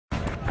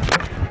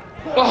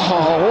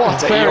Oh,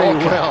 what a very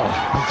Yorker. well.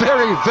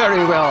 Very,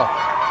 very well.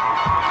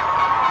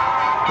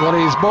 Well,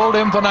 he's bowled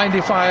in for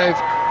 95.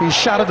 He's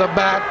shattered the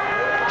bat.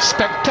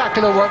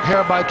 Spectacular work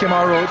here by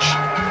Kemar Roach.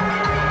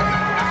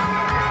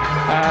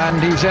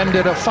 And he's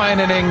ended a fine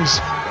innings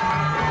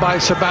by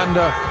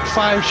Sabander,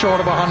 5 short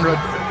of 100.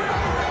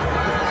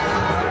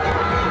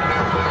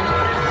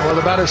 Well,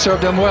 the batter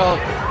served him well.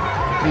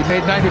 He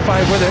made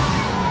 95 with it.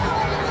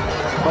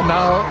 But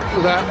now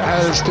that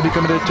has to be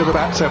committed to the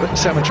bat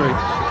cemetery.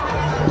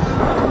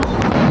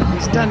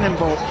 He's done them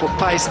for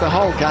pace the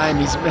whole game.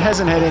 He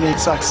hasn't had any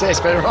success,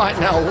 but right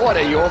now, what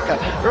a Yorker.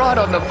 Right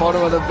on the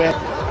bottom of the bat.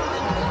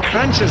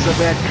 Crunches the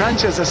bat,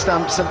 crunches the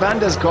stump.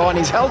 Sabander's gone.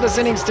 He's held his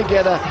innings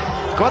together.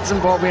 Got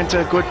Zimbabwe into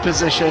a good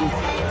position.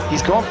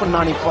 He's gone for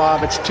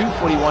 95. It's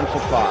 241 for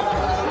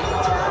 5.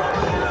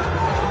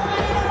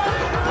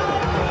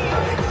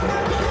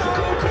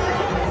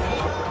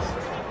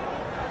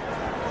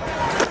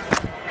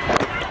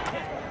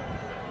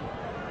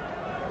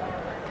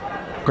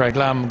 Greg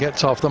Lamb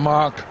gets off the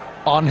mark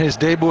on his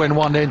debut in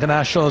one-day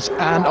internationals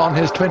and on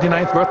his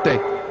 29th birthday.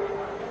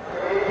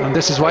 And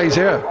this is why he's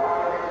here.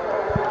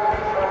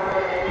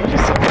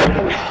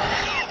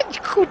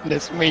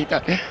 Goodness me,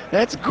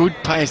 that's good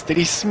pace. Did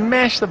he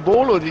smash the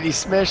ball or did he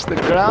smash the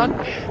ground?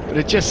 But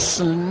it just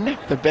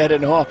snapped the bat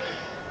in half.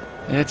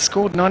 And it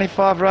scored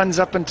 95 runs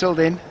up until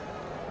then.